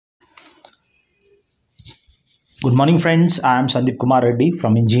Good morning, friends. I am Sandeep Kumar Reddy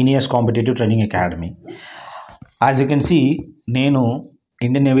from Ingenious Competitive Training Academy. As you can see, నేను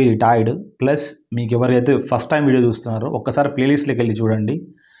Indian navy retired plus మీకు ఎవరైతే first time video చూస్తున్నారో ఒక్కసారి ప్లేలిస్ట్లోకి వెళ్ళి చూడండి.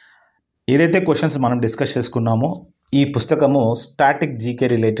 ఏదైతే క్వశ్చన్స్ మనం డిస్కస్ చేసుకున్నామో ఈ పుస్తకము static GK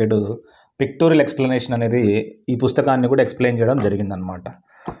related pictorial explanation అనేది ఈ పుస్తకాన్ని కూడా ఎక్స్ప్లెయిన్ చేయడం జరిగిందనమాట.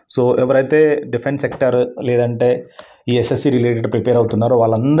 సో ఎవరైతే డిఫెన్స్ సెక్టర్ లేదంటే ఈ ఎస్ఎస్సి రిలేటెడ్ ప్రిపేర్ అవుతున్నారో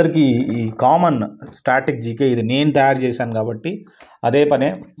వాళ్ళందరికీ ఈ కామన్ స్టాటిక్ జీకే ఇది నేను తయారు చేశాను కాబట్టి అదే పనే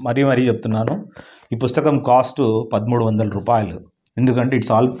మరీ చెప్తున్నాను. ఈ పుస్తకం కాస్ట్ 1300 రూపాయలు. ఎందుకంటే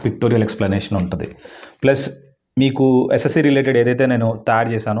ఇట్స్ ఆల్ పిక్టోరియల్ ఎక్స్ప్లెనేషన్ ఉంటుంది. ప్లస్ మీకు ఎస్ఎస్సి రిలేటెడ్ ఏదైతే నేను తయారు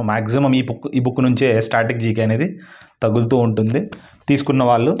చేశానో మ్యాక్సిమం ఈ బుక్ నుంచే స్టాటిక్ జీకే అనేది తగులుతూ ఉంటుంది. తీసుకున్న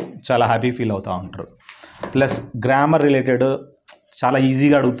వాళ్ళు చాలా హ్యాపీ ఫీల్ అవుతూ ఉంటారు. ప్లస్ గ్రామర్ రిలేటెడ్ చాలా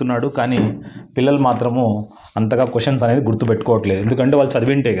ఈజీగా అడుగుతున్నాడు, కానీ పిల్లలు మాత్రము అంతగా క్వశ్చన్స్ అనేది గుర్తుపెట్టుకోవట్లేదు, ఎందుకంటే వాళ్ళు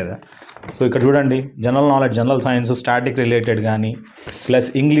చదివింటే కదా. సో ఇక్కడ చూడండి, general knowledge, general science, static related కానీ ప్లస్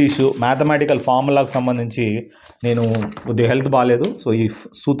ఇంగ్లీషు, మ్యాథమెటికల్ ఫార్ములాకు సంబంధించి నేను కొద్దిగా హెల్త్ బాగాలేదు, సో ఈ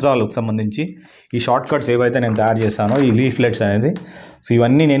సూత్రాలకు సంబంధించి ఈ షార్ట్ కట్స్ ఏవైతే నేను తయారు చేశానో ఈ లీఫ్లెట్స్ అనేది, సో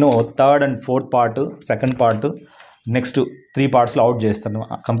ఇవన్నీ నేను third and fourth part, second part, next 3 పార్ట్స్లో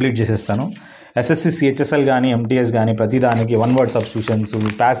complete చేసేస్తాను. ఎస్ఎస్సి సిహెచ్ఎస్ఎల్ కానీ ఎంటీఎస్ కానీ ప్రతిదానికి 1 వర్డ్ సబ్స్టిట్యూషన్స్,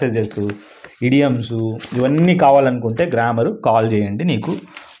 ప్యాసేజెస్, ఇడియమ్స్ ఇవన్నీ కావాలనుకుంటే గ్రామర్ కాల్ చేయండి, నీకు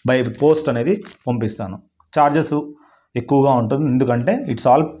బై పోస్ట్ అనేది పంపిస్తాను. ఛార్జెస్ ఎక్కువగా ఉంటుంది, ఎందుకంటే ఇట్స్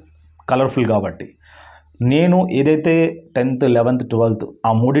ఆల్ కలర్ఫుల్ కాబట్టి. నేను ఏదైతే 10th, 11th, 12th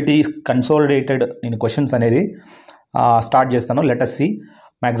ఆ మూడిటి కన్సాలిడేటెడ్ నేను క్వశ్చన్స్ అనేది స్టార్ట్ చేస్తాను. లెట్ us see,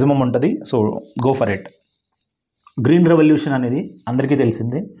 మ్యాక్సిమం ఉంటుంది, so go for it. Green revolution అనేది అందరికీ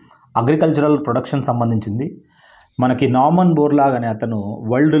తెలిసిందే, అగ్రికల్చరల్ ప్రొడక్షన్ సంబంధించింది. మనకి నార్మన్ బోర్లాగ్ అనే అతను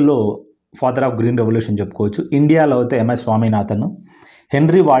వరల్డ్లో ఫాదర్ ఆఫ్ గ్రీన్ రెవల్యూషన్ చెప్పుకోవచ్చు. ఇండియాలో అయితే ఎంఎస్ స్వామినాథన్.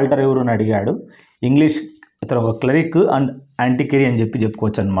 హెన్రీ వాల్టర్ ఎవరు అని అడిగాడు, ఇంగ్లీష్ ఇతను ఒక క్లరిక్ అండ్ యాంటిక్వరీ అని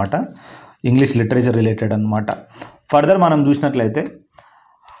చెప్పుకోవచ్చు అనమాట, ఇంగ్లీష్ లిటరేచర్ రిలేటెడ్ అనమాట. ఫర్దర్ మనం చూసినట్లయితే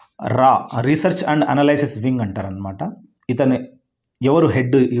రీసెర్చ్ అండ్ అనలైసిస్ వింగ్ అంటారనమాట. ఇతను ఎవరు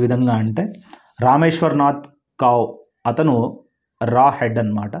హెడ్ ఈ విధంగా అంటే రామేశ్వర్నాథ్ కావ్, అతను హెడ్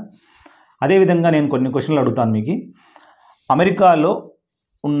అనమాట. అదేవిధంగా నేను కొన్ని క్వశ్చన్లు అడుగుతాను మీకు. అమెరికాలో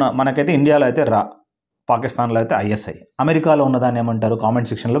ఉన్న, మనకైతే ఇండియాలో అయితే పాకిస్తాన్లో అయితే ఐఎస్ఐ, అమెరికాలో ఉన్నదాన్ని ఏమంటారు కామెంట్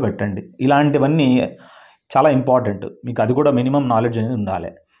సెక్షన్లో పెట్టండి. ఇలాంటివన్నీ చాలా ఇంపార్టెంట్, మీకు అది కూడా మినిమం నాలెడ్జ్ అనేది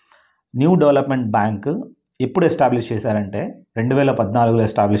ఉండాలి. న్యూ డెవలప్మెంట్ బ్యాంక్ ఎప్పుడు ఎస్టాబ్లిష్ చేశారంటే 2014లో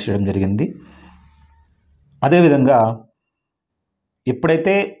ఎస్టాబ్లిష్ చేయడం జరిగింది. అదేవిధంగా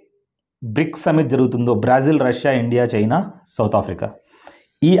ఎప్పుడైతే బ్రిక్స్ సమిట్ జరుగుతుందో, Brazil, Russia, India, China, south Africa,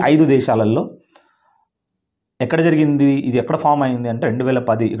 ఈ 5 దేశాలలో ఎక్కడ జరిగింది, ఇది ఎక్కడ ఫామ్ అయింది అంటే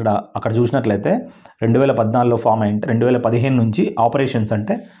 2010. అక్కడ చూసినట్లయితే 2014లో ఫామ్ అయింటే 2015 నుంచి ఆపరేషన్స్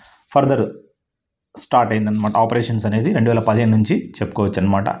అంటే ఫర్దర్ స్టార్ట్ అయిందనమాట. ఆపరేషన్స్ అనేది 2015 నుంచి చెప్పుకోవచ్చు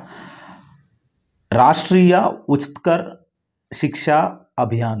అనమాట. రాష్ట్రీయ ఉచ్కర్ శిక్షా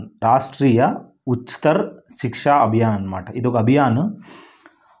అభియాన్, రాష్ట్రీయ ఉచ్కర్ శిక్షా అభియాన్ అనమాట. ఇది ఒక Abhiyan,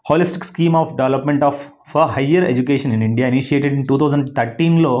 holistic scheme of development for higher education in India, initiated in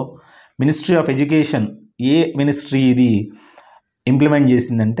 2013లో ministry of education, A ministry ఇది ఇంప్లిమెంట్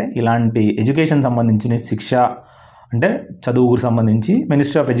చేసిందంటే ఇలాంటి ఎడ్యుకేషన్ సంబంధించిన శిక్ష అంటే చదువుకు సంబంధించి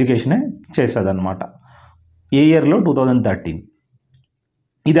మినిస్ట్రీ ఆఫ్ ఎడ్యుకేషనే చేస్తుంది అనమాట. ఏ ఇయర్లో 2013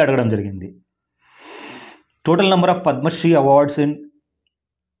 ఇది అడగడం జరిగింది. Total number of Padmashri awards in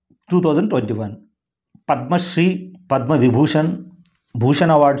 2021. Padmashri, Padma Vibhushan,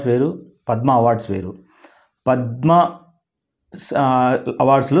 Bhushan awards వేరు, పద్మ అవార్డ్స్ వేరు. పద్మ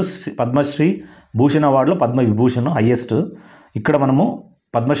అవార్డ్స్లో పద్మశ్రీ, భూషణ్ అవార్డులో పద్మ విభూషణ్ హయ్యెస్ట్. ఇక్కడ మనము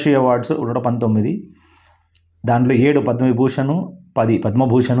పద్మశ్రీ అవార్డ్స్ 119, దాంట్లో 7 పద్మ విభూషణ్, 10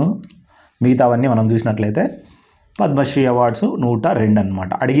 పద్మభూషణ్, మిగతావన్నీ మనం చూసినట్లయితే పద్మశ్రీ అవార్డ్స్ 102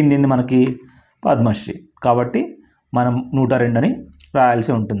 అనమాట. అడిగింది ఏంది మనకి పద్మశ్రీ, కాబట్టి మనం 102 అని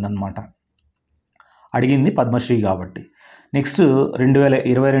రాయాల్సి ఉంటుందన్నమాట. అడిగింది పద్మశ్రీ కాబట్టి. నెక్స్ట్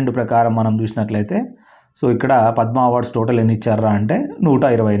 2022 ప్రకారం మనం చూసినట్లయితే, సో ఇక్కడ పద్మ అవార్డ్స్ టోటల్ ఎన్ని ఇచ్చారా అంటే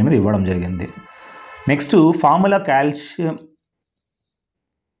 128 ఇవ్వడం జరిగింది. Next formula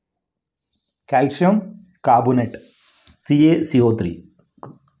calcium carbonate CaCO3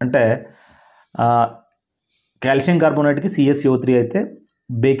 అంటే కాల్షియం కార్బోనేట్కి CaCO3 అయితే,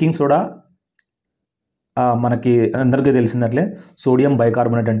 బేకింగ్ సోడా మనకి అందరికీ తెలిసినట్లే సోడియం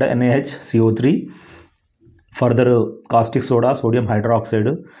బైకార్బోనేట్ అంటే NaHCO3, further caustic soda, sodium hydroxide,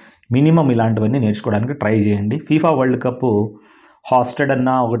 minimum ఇలాంటివన్నీ నేర్చుకోవడానికి ట్రై చేయండి. ఫీఫా వరల్డ్ కప్ హాస్టెడ్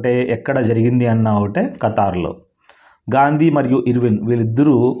అన్నా ఒకటే, ఎక్కడ జరిగింది అన్నా ఒకటే, ఖతార్లో. గాంధీ మరియు ఇర్విన్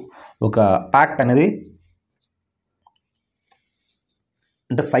వీళ్ళిద్దరూ ఒక ప్యాక్ట్ అనేది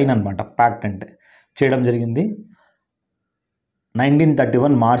అంటే సైన్ అనమాట. ప్యాక్ట్ అంటే చేయడం జరిగింది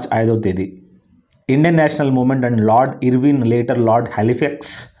 1931 మార్చ్ 5వ తేదీ. Indian national movement and lord Irwin later lord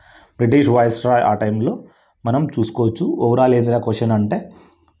Halifax British Viceroy ఆ టైంలో మనం చూసుకోవచ్చు. ఓవరాల్ ఏందిరా క్వశ్చన్ అంటే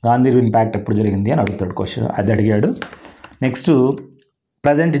గాంధీ ఇర్విన్ ప్యాక్ట్ ఎప్పుడు జరిగింది అని అడుగుతాడు క్వశ్చన్, అది అడిగాడు. Next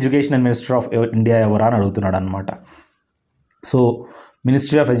present education and minister of India ఎవరా అని అడుగుతున్నాడు అనమాట. సో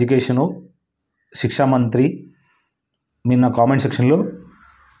మినిస్ట్రీ ఆఫ్ ఎడ్యుకేషను శిక్షా మంత్రి మీరు నా కామెంట్ సెక్షన్లో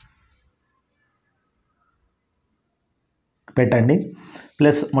పెట్టండి.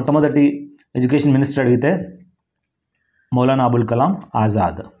 ప్లస్ మొట్టమొదటి ఎడ్యుకేషన్ మినిస్టర్ అడిగితే మౌలానా అబుల్ కలాం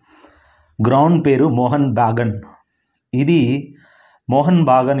ఆజాద్. గ్రౌండ్ పేరు మోహన్ బాగన్. ఇది మోహన్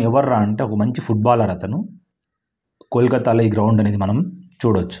బాగన్ ఎవర్రా అంటే ఒక మంచి ఫుట్బాలర్ అతను. కోల్కతాలో ఈ గ్రౌండ్ అనేది మనం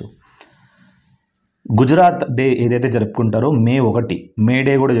చూడొచ్చు. గుజరాత్ డే ఏదైతే జరుపుకుంటారో మే 1 మే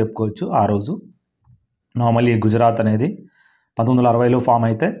డే కూడా చెప్పుకోవచ్చు. ఆ రోజు నార్మల్లీ గుజరాత్ అనేది 1960లో ఫామ్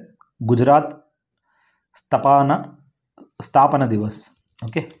అయితే గుజరాత్ స్థాపన దివస్.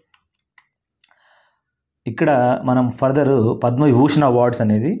 ఓకే, ఇక్కడ మనం ఫర్దర్ పద్మవిభూషణ్ అవార్డ్స్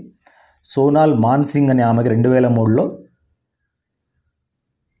అనేది సోనాల్ మాన్సింగ్ అనే ఆమెకి 2003లో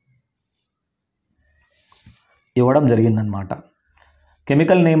ఇవ్వడం జరిగిందనమాట.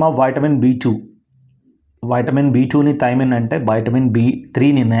 Chemical name of vitamin B2. Vitamin B2ని thymine అంటే, వైటమిన్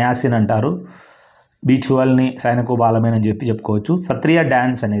B3ని నయాసిన్ అంటారు, B12ని సైనకోబాలమైన్ అని చెప్పుకోవచ్చు. సత్రియా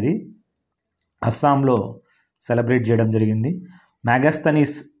డ్యాన్స్ అనేది అస్సాంలో సెలబ్రేట్ చేయడం జరిగింది.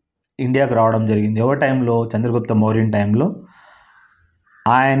 మ్యాగస్తనీస్ ఇండియాకు రావడం జరిగింది ఎవరి టైంలో? చంద్రగుప్త మౌర్యన్ టైంలో.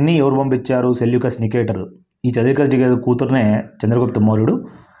 ఆయన్ని ఎవరు పంపించారు? Seleucus Nicator. ఈ సెల్యూకస్ నికేటర్ కూతురునే చంద్రగుప్త మౌర్యుడు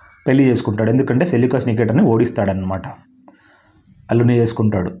పెళ్లి చేసుకుంటాడు. ఎందుకంటే సెల్యూకస్ నికేటర్ని ఓడిస్తాడనమాట, అల్లుని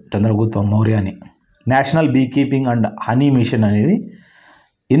చేసుకుంటాడు Chandragupta మౌర్యాన్ని. National be keeping and honey machine అనేది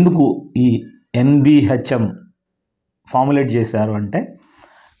ఎందుకు ఈ NBHM ఫార్ములేట్ చేశారు అంటే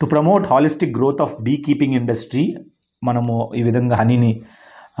to promote holistic growth of be keeping industry. మనము ఈ విధంగా హనీని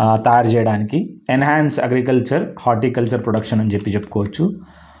తయారు చేయడానికి. ఎన్హాన్స్ అగ్రికల్చర్ హార్టికల్చర్ ప్రొడక్షన్ అని చెప్పుకోవచ్చు.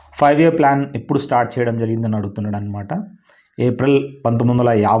 5-year ప్లాన్ ఎప్పుడు స్టార్ట్ చేయడం జరిగిందని అడుగుతున్నాడు అనమాట. ఏప్రిల్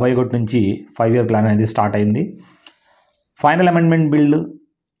 1951 నుంచి 5-year ప్లాన్ అనేది స్టార్ట్ అయింది. ఫైనల్ అమెండ్మెంట్ బిల్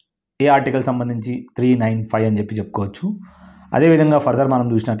ఏ ఆర్టికల్ సంబంధించి 395 అని చెప్పుకోవచ్చు. అదేవిధంగా ఫర్దర్ మనం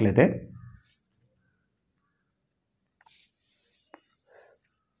చూసినట్లయితే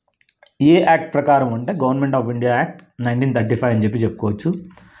ఏ యాక్ట్ ప్రకారం అంటే గవర్నమెంట్ ఆఫ్ ఇండియా యాక్ట్ 1935 అని చెప్పుకోవచ్చు.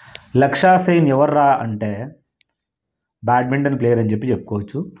 లక్షా సేన్ ఎవర్రా అంటే బ్యాడ్మింటన్ ప్లేయర్ అని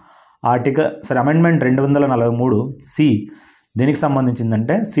చెప్పుకోవచ్చు. అమెండ్మెంట్ 243C దేనికి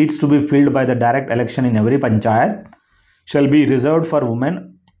సంబంధించిందంటే seats to be filled by the direct election in every Panchayat shall be reserved for women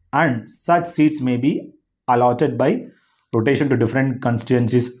and such seats may be allotted by rotation to different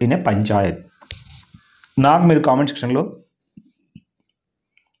constituencies in a Panchayat. నాకు మీరు comment సెక్షన్లో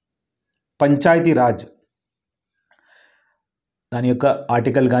పంచాయతీ రాజ్ దాని యొక్క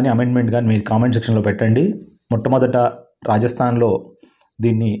article కానీ amendment కానీ మీరు comment సెక్షన్లో పెట్టండి. మొట్టమొదట రాజస్థాన్లో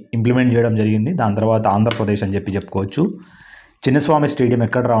దీన్ని ఇంప్లిమెంట్ చేయడం జరిగింది. దాని తర్వాత ఆంధ్రప్రదేశ్ అని చెప్పుకోవచ్చు. చిన్నస్వామి స్టేడియం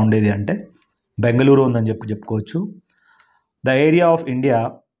ఎక్కడ ఉండేది అంటే బెంగళూరు ఉందని చెప్పుకోవచ్చు. The area of India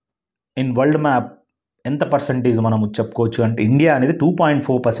in world map ఎంత పర్సంటేజ్ మనం చెప్పుకోవచ్చు అంటే ఇండియా అనేది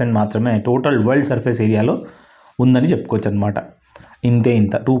 2.4% మాత్రమే టోటల్ వరల్డ్ సర్ఫేస్ ఏరియాలో ఉందని చెప్పుకోవచ్చు అనమాట. ఇంత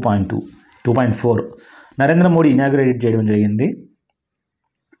 2.4. నరేంద్ర మోడీ ఇనాగ్రేట్ చేయడం జరిగింది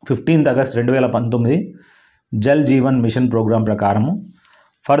 15 August 2019 Jal Jeevan machine programme ప్రకారము.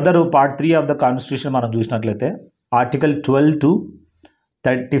 Further part 3 of the constitution మనం చూసినట్లయితే ఆర్టికల్ 12 to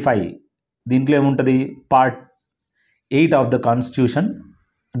 35 దీంట్లో ఏముంటుంది? Part 8 of the constitution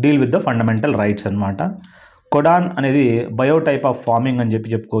deal with the fundamental rights అనమాట. కొడాన్ అనేది బయోటైప్ ఆఫ్ ఫార్మింగ్ అని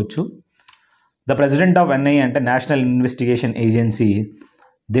చెప్పుకోవచ్చు. ద ప్రెసిడెంట్ ఆఫ్ NIA అంటే national investigation agency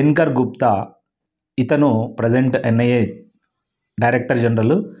Dinakar Gupta, ఇతను present NIA director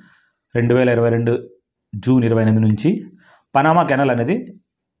general 2022 June 28 నుంచి. పనామా కెనాల్ అనేది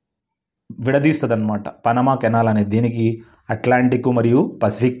విడదీస్తుంది అనమాట. పనామా కెనాల్ అనేది దీనికి అట్లాంటిక్ మరియు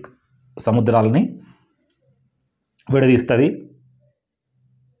పసిఫిక్ సముద్రాలని విడదీస్తుంది.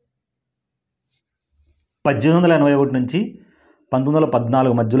 1881 నుంచి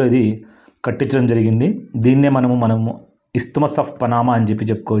 1914 మధ్యలో ఇది కట్టించడం జరిగింది. దీన్నే మనము ఇస్తుమస్ ఆఫ్ పనామా అని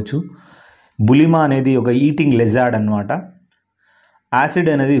చెప్పుకోవచ్చు. బులిమా అనేది ఒక ఈటింగ్ లెజార్డ్ అనమాట. యాసిడ్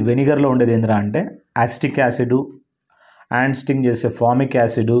అనేది వెనిగర్లో ఉండేది ఏంద్రా అంటే యాసిటిక్ యాసిడ్, అండ్ స్టింగ్ చేసే ఫామిక్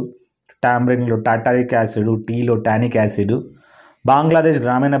యాసిడ్, టాంబ్రిన్లో టాటారిక్ యాసిడ్, టీలో టానిక్ యాసిడ్. బంగ్లాదేశ్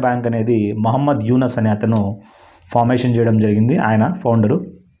గ్రామీణ బ్యాంక్ అనేది మహమ్మద్ యూనస్ అనే అతను ఫార్మేషన్ చేయడం జరిగింది, ఆయన ఫౌండరు.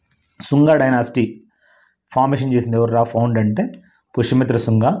 సుంగా డైనాసిటీ ఫార్మేషన్ చేసింది ఎవరు ఫౌండ్ అంటే పుష్యమిత్ర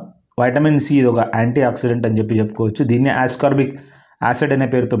సుంగా. వైటమిన్ సి ఇది ఒక యాంటీ ఆక్సిడెంట్ అని చెప్పుకోవచ్చు. దీన్ని ఆస్కార్బిక్ యాసిడ్ అనే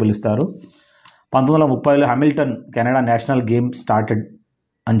పేరుతో పిలుస్తారు. 1930లో Hamilton Canada national game started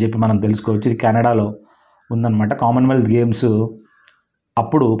అని చెప్పి మనం తెలుసుకోవచ్చు. ఇది కెనడాలో ఉందన్నమాట. కామన్వెల్త్ గేమ్స్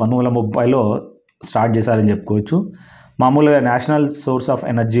అప్పుడు 1930లో స్టార్ట్ చేశారని చెప్పుకోవచ్చు. మామూలుగా నేషనల్ సోర్స్ ఆఫ్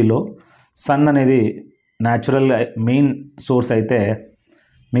ఎనర్జీలో సన్ అనేది న్యాచురల్ మెయిన్ సోర్స్ అయితే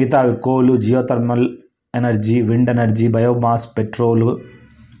మిగతా కోలు, geothermal energy, wind energy, biomass, petrol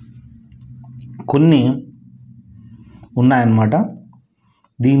కొన్ని ఉన్నాయన్నమాట.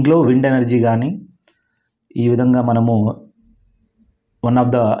 దీంట్లో విండ్ ఎనర్జీ కానీ ఈ విధంగా మనము వన్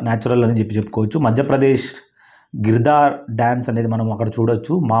ఆఫ్ ద న్యాచురల్ అని చెప్పుకోవచ్చు. మధ్యప్రదేశ్ గిర్దార్ డ్యాన్స్ అనేది మనం అక్కడ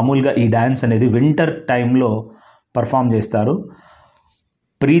చూడొచ్చు. మామూలుగా ఈ డ్యాన్స్ అనేది వింటర్ టైంలో పర్ఫామ్ చేస్తారు.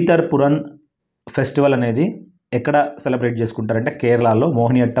 ప్రీతర్ పురన్ ఫెస్టివల్ అనేది ఎక్కడ సెలబ్రేట్ చేసుకుంటారంటే కేరళలో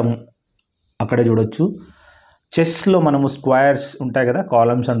మోహినియట్టం అక్కడే చూడొచ్చు. చెస్లో మనము స్క్వేర్స్ ఉంటాయి కదా,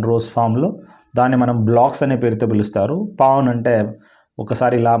 కాలమ్స్ అండ్ రోస్ ఫామ్లో, దాన్ని మనం బ్లాక్స్ అనే పేరుతో పిలుస్తారు. పాన్ అంటే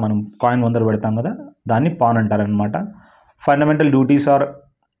ఒకసారి ఇలా మనం కాయిన్ వందరు పెడతాం కదా, దాన్ని పాన్ అంటారనమాట. Fundamental duties are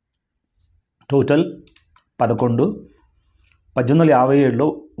total 11. 1857లో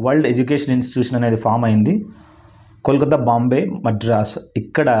world education institution అనేది ఫామ్ అయింది. కోల్కతా, బాంబే, మద్రాస్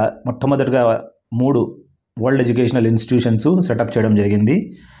ఇక్కడ మొట్టమొదటిగా 3 వరల్డ్ ఎడ్యుకేషనల్ ఇన్స్టిట్యూషన్స్ సెటప్ చేయడం జరిగింది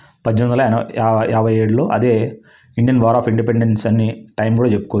 1857లో. అదే ఇండియన్ వార్ ఆఫ్ ఇండిపెండెన్స్ అని టైం కూడా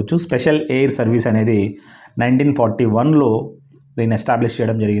చెప్పుకోవచ్చు. స్పెషల్ ఎయిర్ సర్వీస్ అనేది 1941లో దీన్ని ఎస్టాబ్లిష్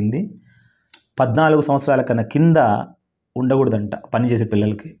చేయడం జరిగింది. 14 సంవత్సరాల కన్నా కింద ఉండకూడదంట పనిచేసే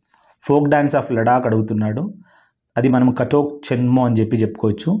పిల్లలకి. ఫోక్ డ్యాన్స్ ఆఫ్ లడాక్ అడుగుతున్నాడు. అది మనం కటోక్ చెన్మో అని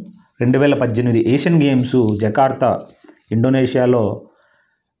చెప్పుకోవచ్చు. 2018 ఏషియన్ గేమ్స్ జకార్తా, ఇండోనేషియాలో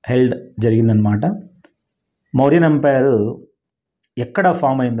హెల్డ్ జరిగిందనమాట. మౌర్యన్ ఎంపైర్ ఎక్కడ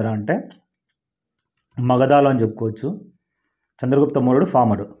ఫామ్ అయిందిరా అంటే మగధాలో అని చెప్పుకోవచ్చు. చంద్రగుప్త మౌర్యుడు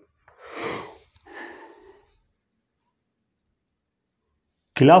ఫార్మరు.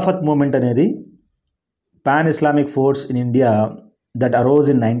 ఖిలాఫత్ మూమెంట్ అనేది pan Islamic force in India that arose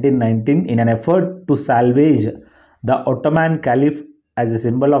in 1919 in an effort to salvage the Ottoman Caliph as a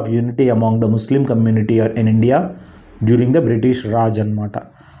symbol of unity among the Muslim community in India during the British Raj అన్నమాట.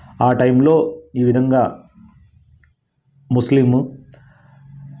 ఆ టైంలో ఈ విధంగా Muslim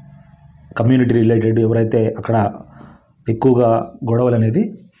community related ఎవరైతే అక్కడ ఎక్కువగా గొడవలు అనేది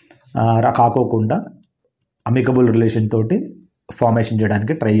కాకోకుండా అమికబుల్ రిలేషన్ తోటి ఫార్మేషన్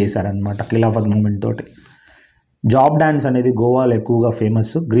చేయడానికి ట్రై చేశారనమాట ఖిలాఫత్ మూమెంట్ తోటి. జాబ్ డ్యాన్స్ అనేది గోవాలో ఎక్కువగా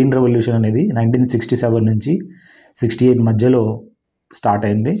ఫేమస్. గ్రీన్ రెవల్యూషన్ అనేది 1967 నుంచి 68 మధ్యలో స్టార్ట్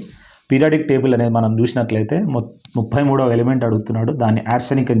అయింది. పీరియాడిక్ టేబుల్ అనేది మనం చూసినట్లయితే 33వ ఎలిమెంట్ అడుగుతున్నాడు, దాన్ని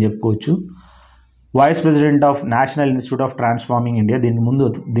ఆర్సెనిక్ అని చెప్పుకోవచ్చు. Vice president of national institute of transforming India, దీని ముందు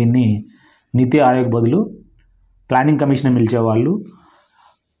దీన్ని నీతి ఆయోగ్ బదులు ప్లానింగ్ కమిషన్ పిలిచేవాళ్ళు.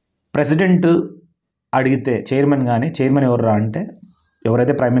 ప్రెసిడెంట్ అడిగితే చైర్మన్, కానీ చైర్మన్ ఎవర్రా అంటే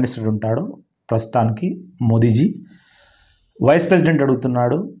ఎవరైతే ప్రైమ్ మినిస్టర్ ఉంటాడో ప్రస్తుతానికి మోదీజీ. వైస్ ప్రెసిడెంట్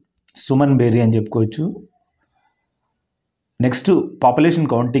అడుగుతున్నాడు, సుమన్ బేరీ అని చెప్పుకోవచ్చు. నెక్స్ట్ పాపులేషన్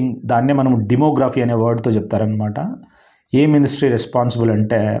కౌంటింగ్, దాన్నే మనం డిమోగ్రఫీ అనే వర్డ్తో చెప్తారనమాట. ఏ మినిస్ట్రీ రెస్పాన్సిబుల్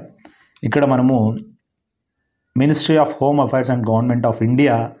అంటే ఇక్కడ మనము ministry of home affairs and government of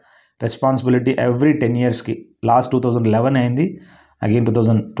India responsibility every 10 yearsకి. Last 2011 అయింది, అగైన్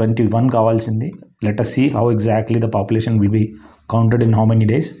 2021 కావాల్సింది. Let us see how exactly the population will be counted in how many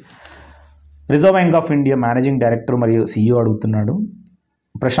days. Reserve bank of India managing director మరియు CEO అడుగుతున్నాడు.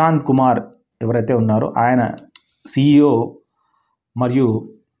 ప్రశాంత్ కుమార్ ఎవరైతే ఉన్నారో ఆయన CEO మరియు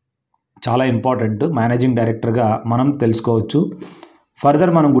చాలా important managing డైరెక్టర్గా మనం తెలుసుకోవచ్చు.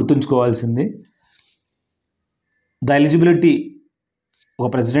 ఫర్దర్ మనం గుర్తుంచుకోవాల్సింది ద ఎలిజిబిలిటీ ఒక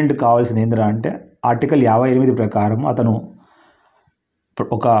ప్రెసిడెంట్ కావాల్సింది ఏందిరా అంటే ఆర్టికల్ 58 ప్రకారం అతను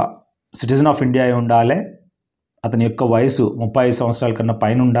ఒక సిటిజన్ ఆఫ్ ఇండియా అయి ఉండాలి, అతని యొక్క వయసు 35 సంవత్సరాల కన్నా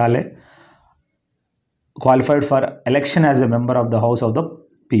పైన ఉండాలి, qualified for election as a member of the house of the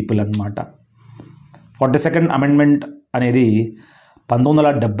people అన్నమాట. 42nd అమెండ్మెంట్ అనేది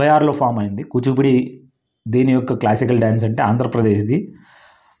 1976లో ఫామ్ అయింది. కూచిపూడి దీని యొక్క క్లాసికల్ డ్యాన్స్ అంటే ఆంధ్రప్రదేశ్ది.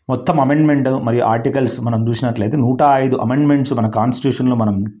 మొత్తం అమెండ్మెంట్ మరియు ఆర్టికల్స్ మనం చూసినట్లయితే 105 అమెండ్మెంట్స్ మన కాన్స్టిట్యూషన్లో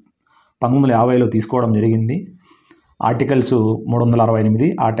మనం 1950లో తీసుకోవడం జరిగింది. ఆర్టికల్స్ 368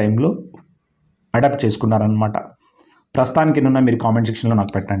 ఆ టైంలో అడాప్ట్ చేసుకున్నారనమాట. ప్రస్తుతానికి నిన్న మీరు కామెంట్ సెక్షన్లో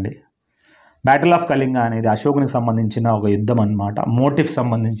నాకు పెట్టండి. బ్యాటిల్ ఆఫ్ కళింగ అనేది అశోకునికి సంబంధించిన ఒక యుద్ధం అన్నమాట. మోటిఫ్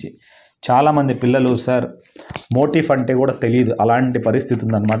సంబంధించి చాలామంది పిల్లలు సార్ మోటిఫ్ అంటే కూడా తెలియదు, అలాంటి పరిస్థితి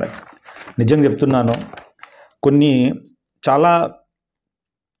ఉందన్నమాట. నిజంగా చెప్తున్నాను, కొన్ని చాలా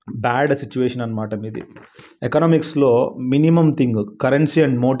బ్యాడ్ సిచ్యువేషన్ అనమాట మీది. ఎకనామిక్స్లో minimum thing currency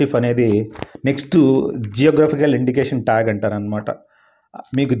and motif అనేది. నెక్స్ట్ జియోగ్రఫికల్ ఇండికేషన్ ట్యాగ్ అంటారనమాట.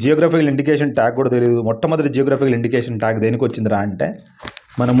 మీకు జియోగ్రఫికల్ ఇండికేషన్ ట్యాగ్ కూడా తెలియదు. మొట్టమొదటి జియోగ్రఫికల్ ఇండికేషన్ ట్యాగ్ దేనికి వచ్చిందిరా అంటే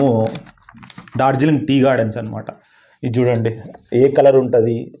మనము డార్జిలింగ్ టీ గార్డెన్స్ అనమాట. ఇది చూడండి ఏ కలర్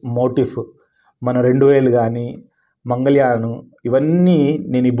ఉంటుంది, మోటిఫ్ మన 2000 కానీ మంగళయాను, ఇవన్నీ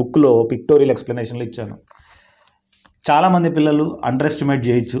నేను ఈ బుక్లో పిక్టోరియల్ ఎక్స్ప్లెనేషన్లో ఇచ్చాను. చాలామంది పిల్లలు అండర్ ఎస్టిమేట్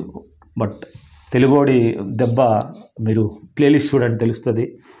చేయొచ్చు, బట్ తెలుగోడి దెబ్బ మీరు ప్లేలిస్ట్ చూడండి తెలుస్తుంది.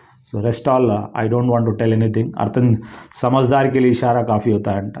 So rest all I don't want to tell anything. అర్థం సమజ్దారికి వెళ్ళి ఇషారా కాఫీ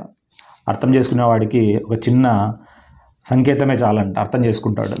అవుతాయంట. అర్థం చేసుకునేవాడికి ఒక చిన్న సంకేతమే చాలంట, అర్థం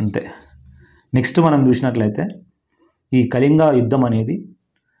చేసుకుంటాడు అంతే. నెక్స్ట్ మనం చూసినట్లయితే ఈ కళింగ యుద్ధం అనేది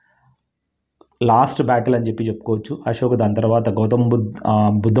లాస్ట్ బ్యాటిల్ అని చెప్పుకోవచ్చు. అశోక్ దాని తర్వాత గౌతమ్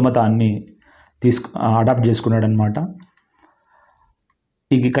బుద్ధమతాన్ని అడాప్ట్ చేసుకున్నాడు అనమాట.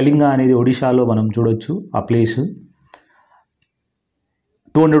 ఈ కళింగ అనేది ఒడిశాలో మనం చూడొచ్చు. ఆ ప్లేస్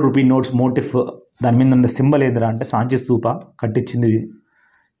 200 రూపీ నోట్స్ మోటిఫ్ దాని మీద ఉన్న సింబల్ ఏదిరా అంటే సాంచి స్తూప కట్టించింది.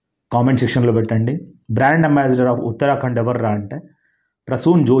 కామెంట్ సెక్షన్లో పెట్టండి. బ్రాండ్ అంబాసిడర్ ఆఫ్ ఉత్తరాఖండ్ ఎవర్రా అంటే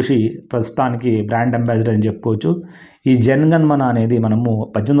ప్రసూన్ జోషి ప్రస్తుతానికి బ్రాండ్ అంబాసిడర్ అని చెప్పుకోవచ్చు. ఈ జన్గన్ మన అనేది మనము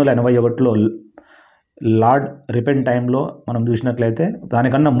 1881లో లార్డ్ రిపెన్ టైంలో మనం చూసినట్లయితే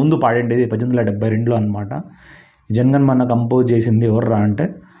దానికన్నా ముందు పాడేది 1872లో అనమాట. జన్గన్ మన కంపోజ్ చేసింది ఎవర్రా అంటే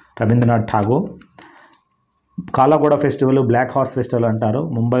Rabindranath Tagore. Kala Ghoda festival black horse festival అంటారు,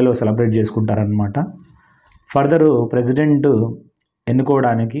 ముంబైలో celebrate చేసుకుంటారనమాట. Further president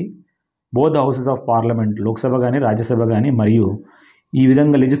ఎన్నుకోవడానికి both houses of parliament, Lok Sabha కానీ రాజ్యసభ కానీ, మరియు ఈ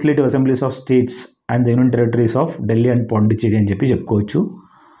విధంగా legislative assemblies of states and the union territories of Delhi and Pondicherry అని చెప్పుకోవచ్చు.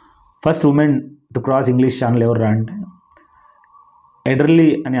 First women to cross English channel ఎవర్రా అంటే ఎడర్లీ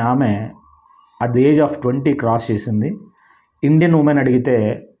అనే ఆమె at the age of 20 cross చేసింది. ఇండియన్ ఉమెన్ అడిగితే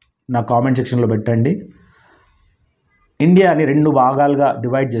నా కామెంట్ సెక్షన్లో పెట్టండి. ఇండియాని 2 భాగాలుగా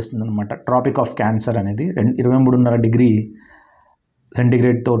డివైడ్ చేస్తుంది అనమాట. ట్రాపిక్ ఆఫ్ క్యాన్సర్ అనేది 23.5 డిగ్రీ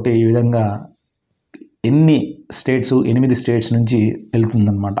సెంటిగ్రేడ్ తోటి ఈ విధంగా ఎన్ని స్టేట్స్ 8 స్టేట్స్ నుంచి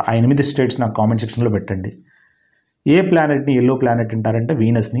వెళ్తుందన్నమాట. ఆ 8 స్టేట్స్ నాకు కామెంట్ సెక్షన్లో పెట్టండి. ఏ ప్లానెట్ని ఎల్లో ప్లానెట్ అంటారంటే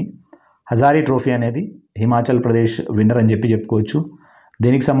వీనస్ని. హజారీ ట్రోఫీ అనేది హిమాచల్ ప్రదేశ్ విన్నర్ అని చెప్పుకోవచ్చు.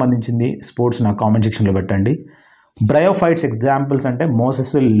 దేనికి సంబంధించింది స్పోర్ట్స్ నాకు కామెంట్ సెక్షన్లో పెట్టండి. బ్రయోఫైట్స్ ఎగ్జాంపుల్స్ అంటే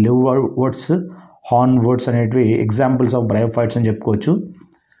Moses, live words, horn words అనేటివి ఎగ్జాంపుల్స్ ఆఫ్ బ్రయోఫైట్స్ అని చెప్పుకోవచ్చు.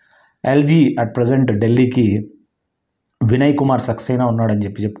 ఎల్జీ అట్ ప్రజెంట్ ఢిల్లీకి వినయ్ కుమార్ సక్సేనా ఉన్నాడని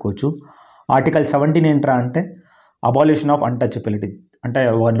చెప్పుకోవచ్చు. ఆర్టికల్ 17 ఏంట్రా అంటే అబాలిషన్ ఆఫ్ అన్టచబిలిటీ, అంటే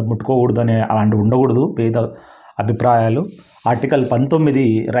వాళ్ళు ముట్టుకోకూడదు అనే అలాంటివి ఉండకూడదు పేద అభిప్రాయాలు. ఆర్టికల్ 19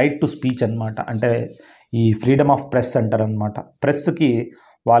 రైట్ టు స్పీచ్ అనమాట, అంటే ఈ ఫ్రీడమ్ ఆఫ్ ప్రెస్ అంటారనమాట. ప్రెస్కి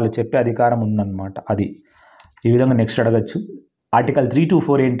వాళ్ళు చెప్పే అధికారం ఉందన్నమాట. అది ఈ విధంగా నెక్స్ట్ అడగచ్చు. ఆర్టికల్ 3 to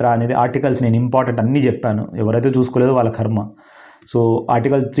 4 ఏంట్రా అనేది ఆర్టికల్స్ నేను ఇంపార్టెంట్ అన్నీ చెప్పాను, ఎవరైతే చూసుకోలేదో వాళ్ళ కర్మ. సో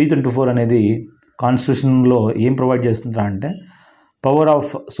ఆర్టికల్ 324 అనేది కాన్స్టిట్యూషన్లో ఏం ప్రొవైడ్ చేస్తుందా అంటే power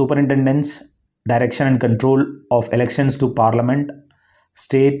of సూపరింటెండెన్స్, direction and control of elections to parliament,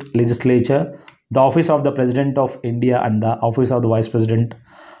 state legislature, the office of the president of India and the office of the vice president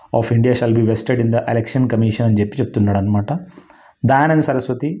of India shall be vested in the election commission అని చెప్తున్నాడు అనమాట. Dayanand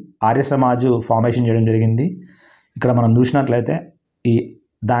Saraswati Arya Samaj formation చేయడం జరిగింది. ఇక్కడ మనం చూసినట్లయితే ఈ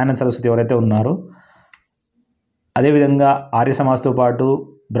దయానంద్ సరస్వతి ఎవరైతే ఉన్నారో అదేవిధంగా ఆర్య సమాజ్తో పాటు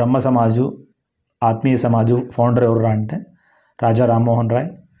బ్రహ్మ సమాజు, ఆత్మీయ సమాజు ఫౌండర్ ఎవరు అంటే రాజా రామ్మోహన్ రాయ్.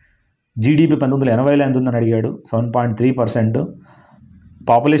 జీడిపి 1980లో ఎంత ఉందని అడిగాడు, 7.3%.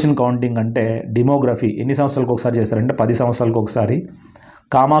 పాపులేషన్ కౌంటింగ్ అంటే డెమోగ్రఫీ ఎన్ని సంవత్సరాలకు ఒకసారి చేస్తారంటే 10 సంవత్సరాలకు ఒకసారి.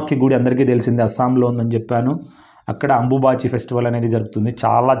 కామాఖ్య గుడి అందరికీ తెలిసింది అస్సాంలో ఉందని చెప్పాను. అక్కడ అంబుబాచి ఫెస్టివల్ అనేది జరుగుతుంది.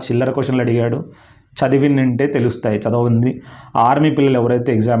 చాలా చిల్లర క్వశ్చన్లు అడిగాడు, చదివింటే తెలుస్తాయి. చదవంది ఆర్మీ పిల్లలు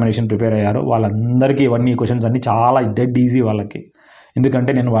ఎవరైతే ఎగ్జామినేషన్ ప్రిపేర్ అయ్యారో వాళ్ళందరికీ ఇవన్నీ క్వశ్చన్స్ అన్నీ చాలా డెడ్ ఈజీ వాళ్ళకి,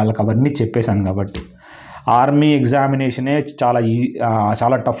 ఎందుకంటే నేను వాళ్ళకి అవన్నీ చెప్పేశాను కాబట్టి. ఆర్మీ ఎగ్జామినేషనే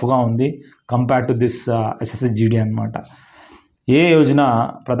చాలా టఫ్గా ఉంది compare to this SSC GD అనమాట. ఏ యోజన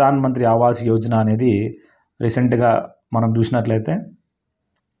ప్రధాన మంత్రి ఆవాస్ యోజన అనేది రీసెంట్గా మనం చూసినట్లయితే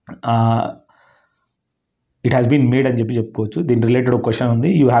ఇట్ హ్యాస్ బీన్ మేడ్ అని చెప్పుకోవచ్చు. దీని రిలేటెడ్ ఒక క్వశ్చన్ ఉంది,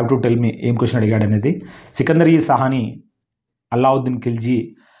 you have to tell me ఏం క్వశ్చన్ అడిగాడు అనేది. సికందరీ సహాని అల్లావుద్దీన్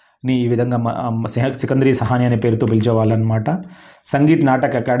ఖిల్జీని ఈ విధంగా సికందరీ సహాని అనే పేరుతో పిలిచేవాళ్ళు అనమాట. సంగీత్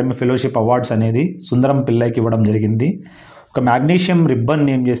నాటక్ అకాడమీ ఫెలోషిప్ అవార్డ్స్ అనేది సుందరం పిల్లైకి ఇవ్వడం జరిగింది. ఒక మ్యాగ్నీషియం రిబ్బన్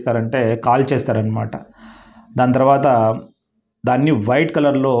ఏం చేస్తారంటే కాల్ చేస్తారనమాట. దాని తర్వాత దాన్ని వైట్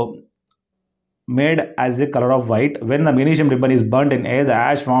కలర్లో made as a colour off white. When the magnesium ribbon is burned in air the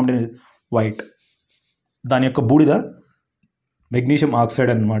ash formed in white. దాని యొక్క బూడిద మెగ్నీషియం ఆక్సైడ్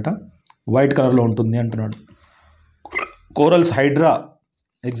అనమాట, వైట్ కలర్లో ఉంటుంది అంటున్నాడు. కోరల్స్ హైడ్రా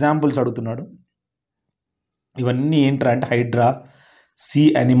ఎగ్జాంపుల్స్ అడుగుతున్నాడు. ఇవన్నీ ఏంట్రా అంటే Hydraa, see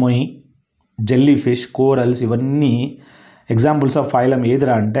అనిమోని, jelly fish, corals ఇవన్నీ ఎగ్జాంపుల్స్ ఆఫ్ ఫైలం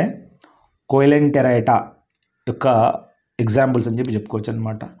ఏదిరా అంటే కోయిలెంటెరైటా యొక్క ఎగ్జాంపుల్స్ అని చెప్పుకోవచ్చు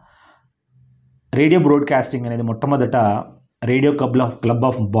అనమాట. రేడియో బ్రాడ్కాస్టింగ్ అనేది మొట్టమొదట radio club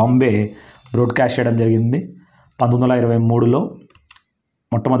of Bombay broadcast చేయడం జరిగింది 1923లో.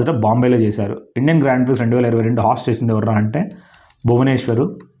 మొట్టమొదట బాంబేలో చేశారు. ఇండియన్ గ్రాండ్ ప్రిక్స్ 2022 హాస్ట్ చేసింది ఎవరు అంటే భువనేశ్వర్,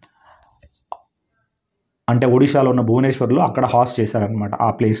 అంటే ఒడిశాలో ఉన్న భువనేశ్వర్లో అక్కడ హాస్ట్ చేశారనమాట. ఆ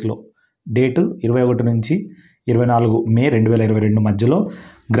ప్లేస్లో డేటు 21 నుంచి 24 మే 2022 మధ్యలో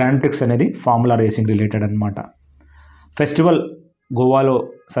గ్రాండ్ ప్రిక్స్ అనేది ఫార్ములా రేసింగ్ రిలేటెడ్ అనమాట. ఫెస్టివల్ గోవాలో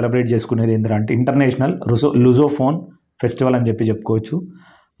సెలబ్రేట్ చేసుకునేది ఏంటంటే ఇంటర్నేషనల్ లుజోఫోన్ ఫెస్టివల్ అని చెప్పుకోవచ్చు.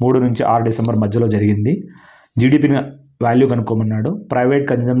 3 నుంచి 6 డిసెంబర్ మధ్యలో జరిగింది. జీడిపిని value కనుక్కోమన్నాడు. Private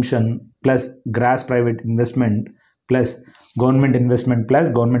consumption plus gross private investment plus government investment plus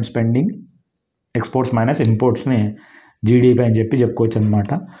government spending exports minus ఇంపోర్ట్స్ని GDP అని చెప్పుకోవచ్చు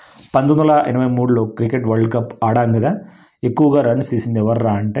అనమాట. 1983లో క్రికెట్ వరల్డ్ కప్ ఆడాం కదా, ఎక్కువగా రన్స్ తీసింది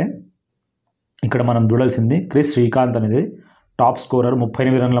ఎవర్రా అంటే ఇక్కడ మనం చూడాల్సింది క్రిస్ శ్రీకాంత్ అనేది టాప్ స్కోరర్,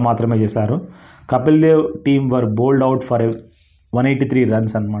 38 రన్లు మాత్రమే చేశారు. Kapil Dev team were bold out for 183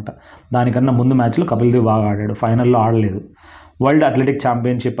 runs అనమాట. దానికన్నా ముందు మ్యాచ్లో కపిల్ దేవ్ బాగా ఆడాడు, ఫైనల్లో ఆడలేదు. వరల్డ్ అథ్లెటిక్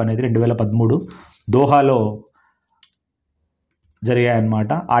ఛాంపియన్షిప్ అనేది 2013 దోహాలో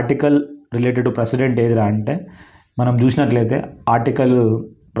జరిగాయన్నమాట. ఆర్టికల్ రిలేటెడ్ టు ప్రెసిడెంట్ ఏదిరా అంటే మనం చూసినట్లయితే ఆర్టికల్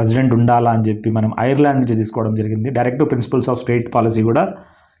ప్రెసిడెంట్ ఉండాలా అని చెప్పి మనం ఐర్లాండ్ నుంచి తీసుకోవడం జరిగింది. Directive principles of state policy కూడా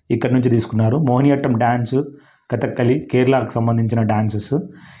ఇక్కడ నుంచి తీసుకున్నారు. మోహినియట్టం డ్యాన్స్, కథక్కలి, కేరళకు సంబంధించిన డాన్సెస్.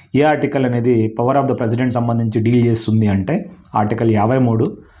 ఏ ఆర్టికల్ అనేది పవర్ ఆఫ్ ద ప్రెసిడెంట్ సంబంధించి డీల్ చేస్తుంది అంటే ఆర్టికల్ 53.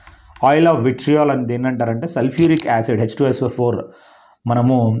 ఆయిల్ ఆఫ్ విట్రియాల్ అని ఏంటంటారంటే సల్ఫ్యూరిక్ యాసిడ్ H2SO4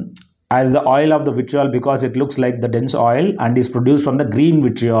 మనము as the oil of the vitriol because it looks like the dense oil and is produce from the green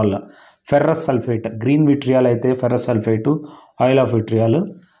vitriol. Ferrous sulphate, green vitriol అయితే ferrous sulphate, oil of vitriol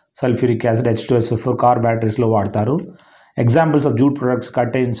sulphuric acid H2SO4 car బ్యాటరీస్లో వాడతారు. Examples of jute products,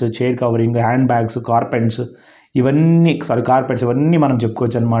 curtains, chair covering, hand bags, carpets ఇవన్నీ మనం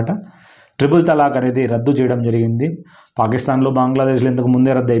చెప్పుకోవచ్చు అనమాట. Triple తలాక్ అనేది రద్దు చేయడం జరిగింది. పాకిస్తాన్లో, బంగ్లాదేశ్లో ఇంతకు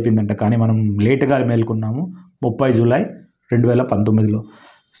ముందే రద్దు అయిపోయిందంట, కానీ మనం లేటుగా మేల్కొన్నాము 30 జూలై 2019లో.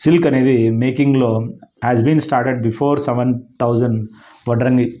 సిల్క్ అనేది మేకింగ్లో హ్యాస్ బీన్ స్టార్టెడ్ బిఫోర్ 7000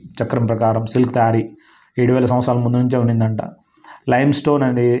 వడ్రంగి చక్రం ప్రకారం సిల్క్ తయారీ 7000 సంవత్సరాల ముందు నుంచే ఉన్నిందంట. లైమ్ స్టోన్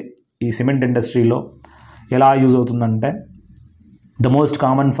అనేది ఈ సిమెంట్ ఇండస్ట్రీలో ఎలా యూజ్ అవుతుందంటే the most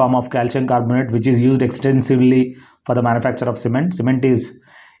common form of calcium carbonate which is used extensively for the manufacture of cement. Cement is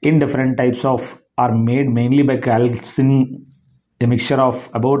in different types of are made mainly by calcining a mixture of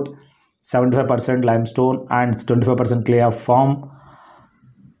about 75% limestone and 25% clay of form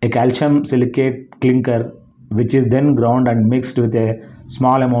a calcium silicate clinker which is then ground and mixed with a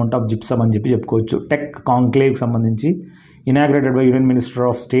small amount of gypsum అని చెప్పుకోవచ్చు. Tech conclave సంబంధించి inaugurated by union minister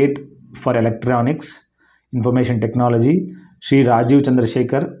of state for electronics information technology Shri Rajiv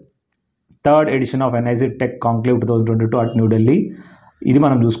Chandrasekhar. 3rd edition of NIC tech conclave 2022 at New Delhi. ఇది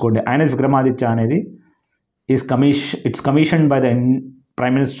మనం చూసుకోండి. INS Vikramaditya అనేది it's commission by the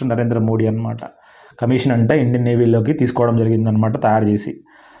prime minister Narendra Modi అనమాట. Commission అంటే Indian నేవీలోకి తీసుకోవడం జరిగిందనమాట తయారు చేసి.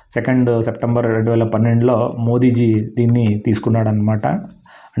 2 సెప్టెంబర్ 2012లో మోదీజీ దీన్ని తీసుకున్నాడు అనమాట.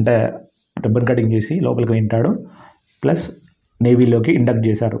 అంటే రిబ్బన్ కటింగ్ చేసి లోపలికి వింటాడు, ప్లస్ నేవీలోకి ఇండక్ట్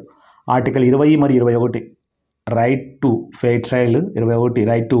చేశారు. ఆర్టికల్ 20 మరియు 21 right to fair trial, 21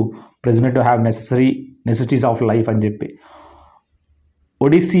 right to president to have necessities of life అని చెప్పి.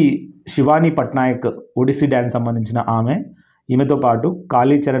 ఒడిస్సీ శివానీ పట్నాయక్ ఒడిస్సీ డ్యాన్స్ సంబంధించిన ఈమెతో పాటు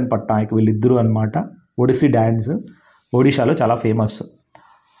కాళీచరణ్ పట్నాయక్ వీళ్ళిద్దరూ అనమాట. ఒడిస్సీ డ్యాన్స్ ఒడిశాలో చాలా ఫేమస్.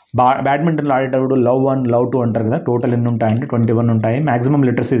 బ్యాడ్మింటన్లో ఆడేటప్పుడు లవ్ 1 లవ్ 2 అంటారు కదా, టోటల్ ఎన్ని ఉంటాయంటే 21 ఉంటాయి. మ్యాక్సిమం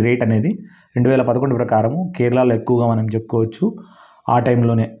లిటరసీ రేట్ అనేది 2011 ప్రకారము కేరళలో ఎక్కువగా మనం చెప్పుకోవచ్చు. ఆ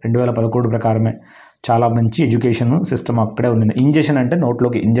టైంలోనే 2011 ప్రకారమే చాలా మంచి ఎడ్యుకేషన్ సిస్టమ్ అక్కడే ఉంది. ఇంజెక్షన్ అంటే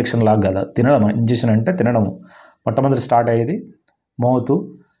నోట్లోకి ఇంజెక్షన్ లాగా కదా, తినడం. ఇంజెక్షన్ అంటే తినడము. మొట్టమొదటి స్టార్ట్ అయ్యేది mouth.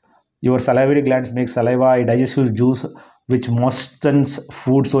 Your salivary glands make saliva, a digestive juice which moistens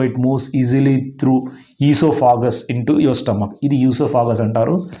food so it moves easily through esophagus into your stomach. ఇది esophagus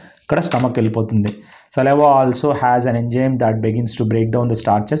అంటారు, ఇక్కడ స్టమక్ వెళ్ళిపోతుంది. Saliva also has an enzyme that begins to break down the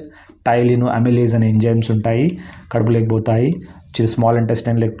starches. టైలిన్, అమిలేజ్ అనే enzymes ఉంటాయి, కడుపు లేకపోతాయి. Small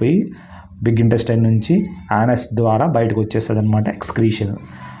intestine లేకపోయి big intestine నుంచి anus ద్వారా బయటకు వచ్చేస్తుంది అనమాట ఎక్స్క్రీషన్.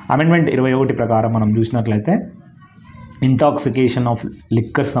 అమెండ్మెంట్ 21 ప్రకారం మనం చూసినట్లయితే ఇంటాక్సికేషన్ ఆఫ్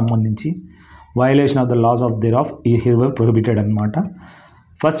లిక్కర్స్ సంబంధించి violation of the loss of their of ఈ హియర్ ప్రొహిబిటెడ్ అనమాట.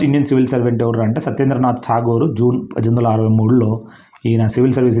 ఫస్ట్ ఇండియన్ సివిల్ సర్వెంట్ ఎవరు అంటే సత్యేంద్రనాథ్ ఠాగూర్. జూన్ 1863లో ఈయన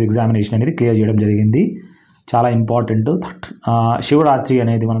సివిల్ సర్వీస్ ఎగ్జామినేషన్ అనేది క్లియర్ చేయడం జరిగింది. చాలా ఇంపార్టెంట్. శివరాత్రి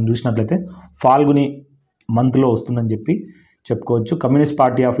అనేది మనం చూసినట్లయితే ఫాల్గుని మంత్లో వస్తుందని చెప్పుకోవచ్చు. Communist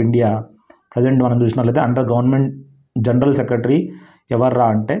party of India present మనం చూసినట్లయితే అండర్ గవర్నమెంట్ జనరల్ సెక్రటరీ ఎవర్రా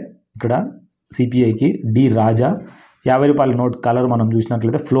అంటే ఇక్కడ సిపిఐకి డి రాజా. రూపాయల నోట్ కలర్ మనం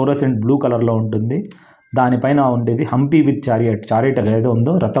చూసినట్లయితే ఫ్లోరసెంట్ బ్లూ కలర్లో ఉంటుంది. దానిపైన ఉండేది హంపీ విత్ చారియట్ ఏదో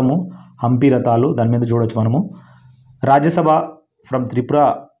ఉందో రథము, హంపీ రథాలు దాని మీద చూడొచ్చు మనము. రాజ్యసభ ఫ్రమ్ త్రిపుర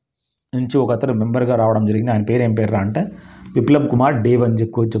నుంచి ఒక అతను మెంబర్గా రావడం జరిగింది. ఆయన పేరు ఏం పేరు అంటే బిప్లబ్ కుమార్ దేవ్ అని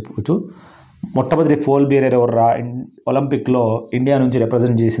చెప్పుకోవచ్చు. మొట్టమొదటి ఫోల్ బీరర్ ఎవర్రా ఒలింపిక్లో ఇండియా నుంచి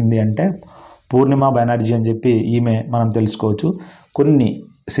రిప్రజెంట్ చేసింది అంటే పూర్ణిమ బెనర్జీ అని చెప్పి ఈమె మనం తెలుసుకోవచ్చు. కొన్ని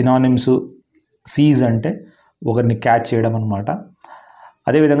సినానిమ్స్, సీజ్ అంటే ఒకరిని క్యాచ్ చేయడం అనమాట.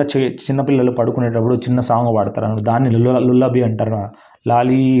 అదేవిధంగా చిన్నపిల్లలు పడుకునేటప్పుడు చిన్న సాంగ్ పాడతారు అన్నమాట, దాన్ని లుల్లబీ అంటారు.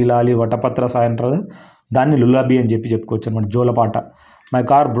 లాలీ లాలీ వటపత్ర సాయి అంటారు, దాన్ని లుల్లబీ అని చెప్పుకోవచ్చు అనమాట, జోలపాట. My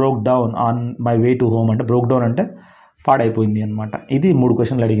car broke down on my way to home అంటే బ్రోక్ డౌన్ అంటే పాడైపోయింది అనమాట. ఇది 3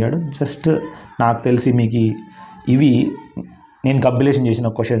 క్వశ్చన్లు అడిగాడు. జస్ట్ నాకు తెలిసి మీకు ఇవి నేను కంపిలేషన్ చేసిన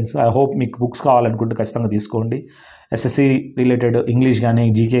క్వశ్చన్స్. ఐ హోప్ మీకు బుక్స్ కావాలనుకుంటే ఖచ్చితంగా తీసుకోండి. ఎస్ఎస్సి రిలేటెడ్ ఇంగ్లీష్ కానీ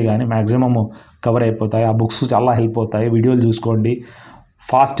జీకే కానీ మ్యాక్సిమమ్ కవర్ అయిపోతాయి. ఆ బుక్స్ చాలా హెల్ప్ అవుతాయి. వీడియోలు చూసుకోండి,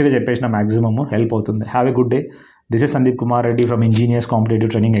 ఫాస్ట్గా చెప్పేసిన మ్యాక్సిమమ్ హెల్ప్ అవుతుంది. Have a good day. This is Sandeep Kumar Reddy from engineers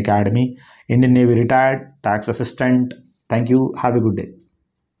competitive training academy, Indian navy retired, tax assistant. Thank you. Have a good day.